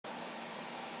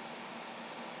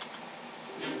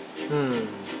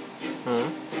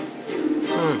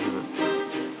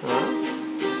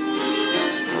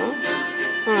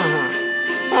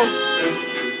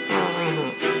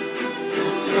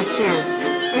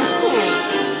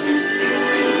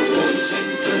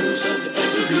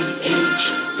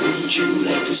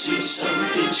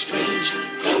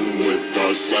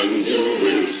everyone you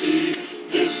will see.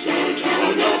 This our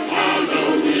town of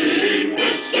Halloween.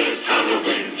 This is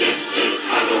Halloween, this is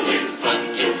Halloween.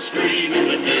 Pumpkins scream in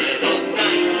the dead of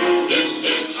night. This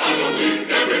is Halloween,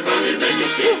 everybody make a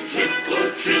scene. Trick or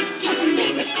treat, tell the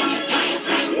neighbors gonna die of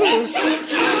fright. It's our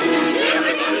town,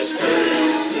 everybody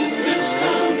scream. This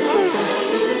town of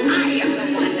Halloween. I am the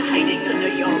one hiding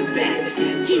under your bed.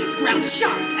 Teeth ground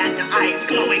sharp and eyes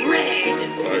glowing red. I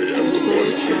am the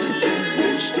one hiding under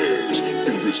your stairs.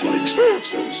 Fingers like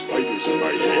snakes and spiders in my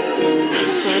hair.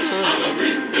 This is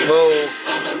Halloween, this is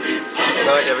Halloween, Halloween.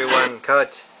 Cut, everyone,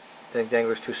 cut. I think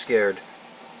Dangler's too scared.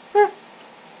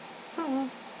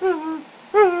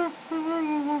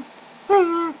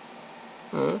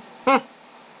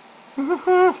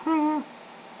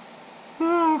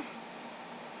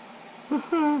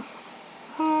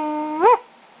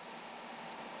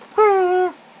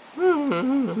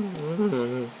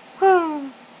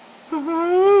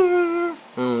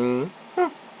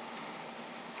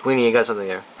 Queenie, you got something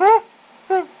there.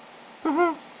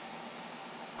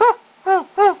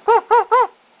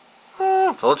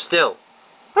 Hold still.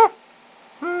 You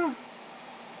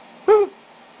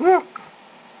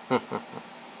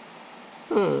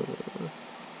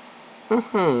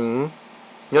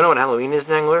don't know what Halloween is,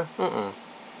 Dangler?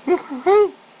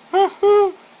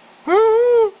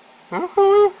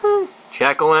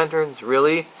 Jack-o'-lanterns?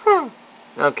 Really?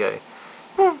 Okay.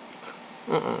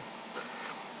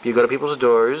 You go to people's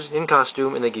doors in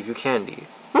costume and they give you candy.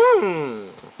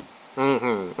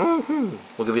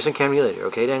 We'll give you some candy later,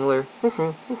 okay, Dangler?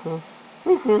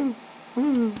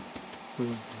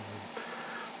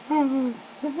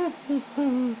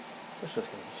 This is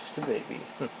just a baby.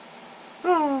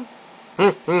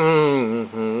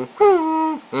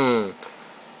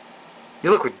 You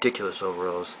look ridiculous,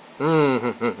 Overalls. Don't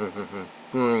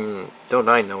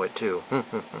I know it, too?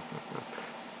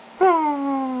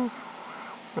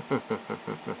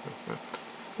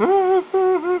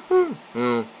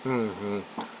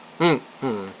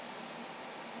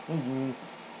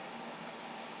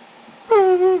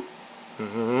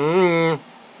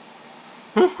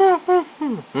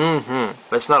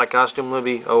 That's not a costume,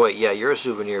 Libby. Oh wait, yeah, you're a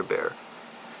souvenir bear.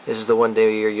 This is the one day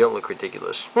a year you don't look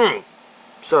ridiculous.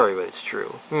 Sorry, but it's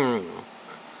true.